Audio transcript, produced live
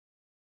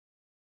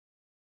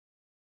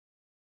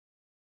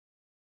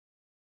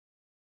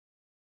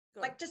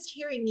like just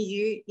hearing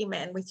you,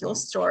 Iman, with your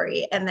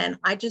story. And then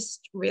I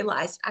just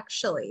realized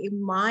actually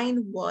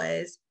mine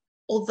was,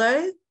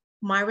 although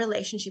my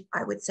relationship,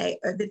 I would say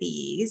over the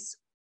years,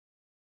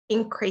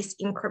 increased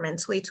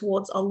incrementally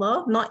towards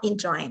Allah, not in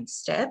giant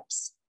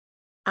steps.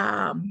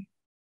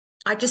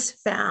 I just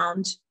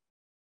found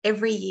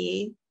every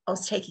year I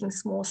was taking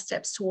small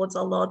steps towards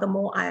Allah, the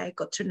more I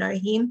got to know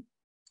Him,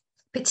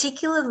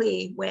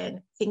 particularly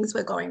when things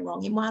were going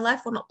wrong in my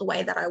life or not the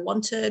way that I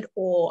wanted,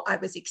 or I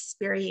was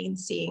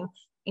experiencing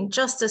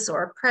injustice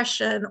or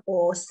oppression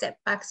or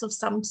setbacks of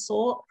some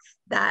sort,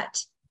 that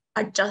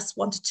I just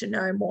wanted to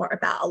know more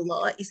about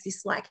Allah. Is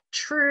this like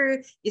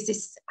true? Is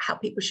this how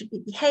people should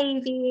be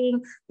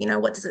behaving? You know,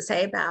 what does it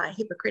say about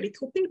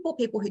hypocritical people,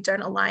 people who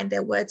don't align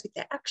their words with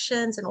their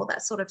actions and all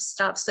that sort of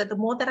stuff? So the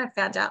more that I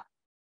found out,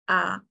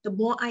 the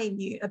more I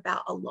knew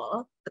about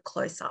Allah, the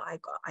closer I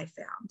got, I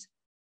found.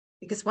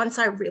 Because once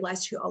I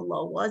realized who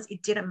Allah was,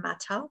 it didn't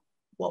matter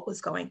what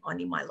was going on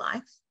in my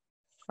life.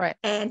 Right.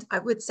 And I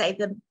would say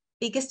the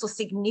biggest or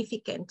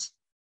significant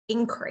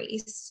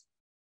increase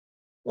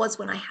was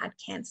when I had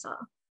cancer.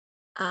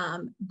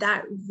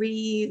 That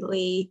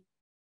really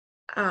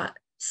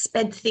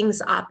sped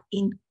things up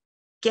in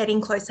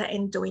getting closer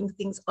and doing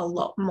things a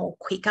lot more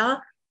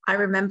quicker. I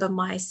remember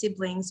my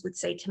siblings would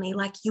say to me,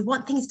 like, you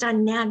want things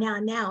done now, now,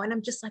 now. And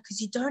I'm just like,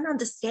 because you don't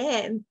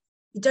understand.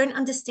 You don't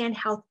understand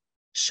how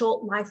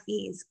short life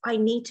is. I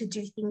need to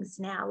do things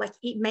now. Like,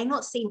 it may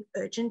not seem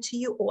urgent to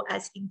you or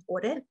as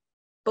important,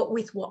 but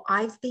with what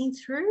I've been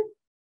through,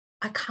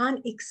 I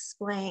can't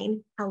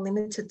explain how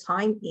limited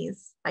time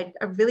is.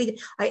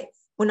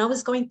 When I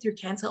was going through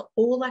cancer,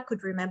 all I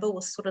could remember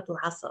was sort of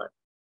Lhasa,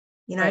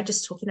 Right.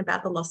 just talking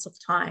about the loss of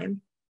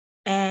time.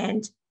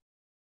 And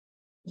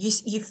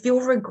you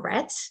feel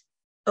regret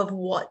of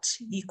what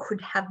you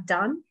could have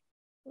done.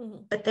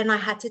 Mhm. But then I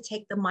had to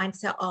take the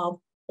mindset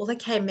of, well,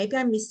 okay, maybe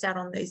I missed out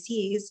on those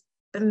years,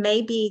 but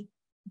maybe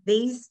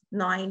these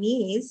 9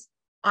 years,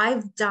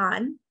 I've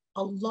done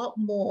a lot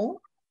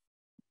more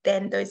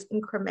than those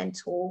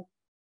incremental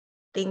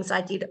things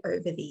I did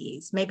over the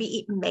years. Maybe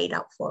it made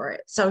up for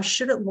it. So I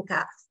shouldn't look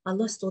at, I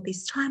lost all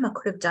this time. I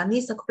could have done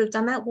this. I could have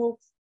done that. Well,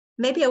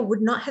 maybe I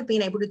would not have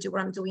been able to do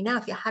what I'm doing now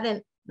if you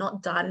hadn't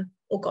not done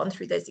or gone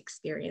through those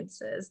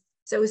experiences.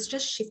 So it was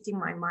just shifting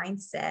my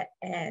mindset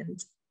and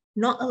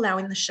not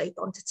allowing the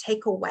shaitan to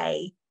take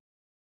away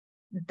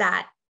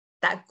that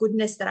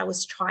goodness that I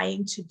was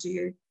trying to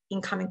do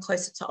in coming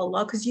closer to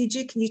Allah. Because you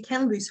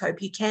can lose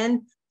hope. You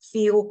can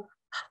feel,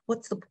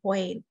 what's the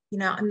point?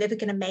 I'm never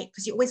going to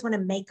because you always want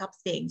to make up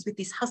things with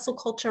this hustle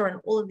culture and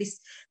all of this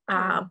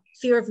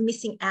fear of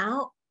missing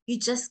out. You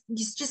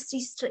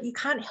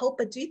can't help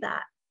but do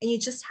that. And you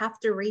just have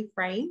to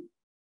reframe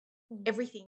everything.